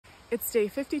It's day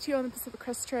 52 on the Pacific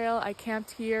Crest Trail. I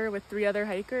camped here with 3 other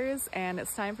hikers and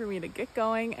it's time for me to get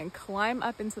going and climb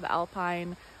up into the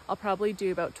Alpine. I'll probably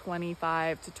do about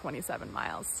 25 to 27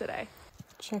 miles today.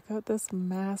 Check out this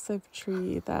massive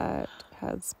tree that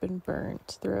has been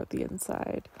burnt throughout the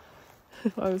inside.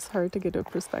 It was hard to get a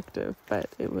perspective, but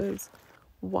it was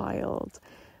wild.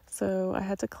 So I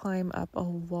had to climb up a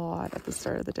lot at the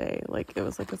start of the day. Like it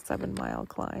was like a 7-mile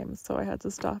climb. So I had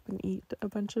to stop and eat a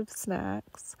bunch of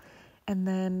snacks. And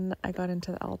then I got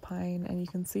into the Alpine and you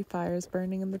can see fires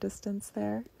burning in the distance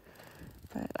there.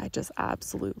 But I just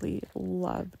absolutely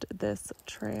loved this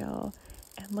trail.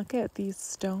 And look at these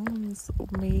stones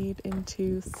made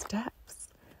into steps.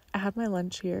 I had my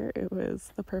lunch here. It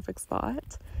was the perfect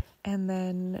spot. And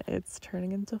then it's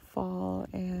turning into fall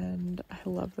and I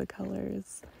love the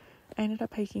colors. I ended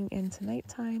up hiking into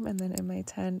nighttime, and then in my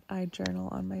tent I journal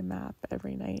on my map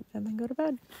every night and then go to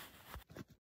bed.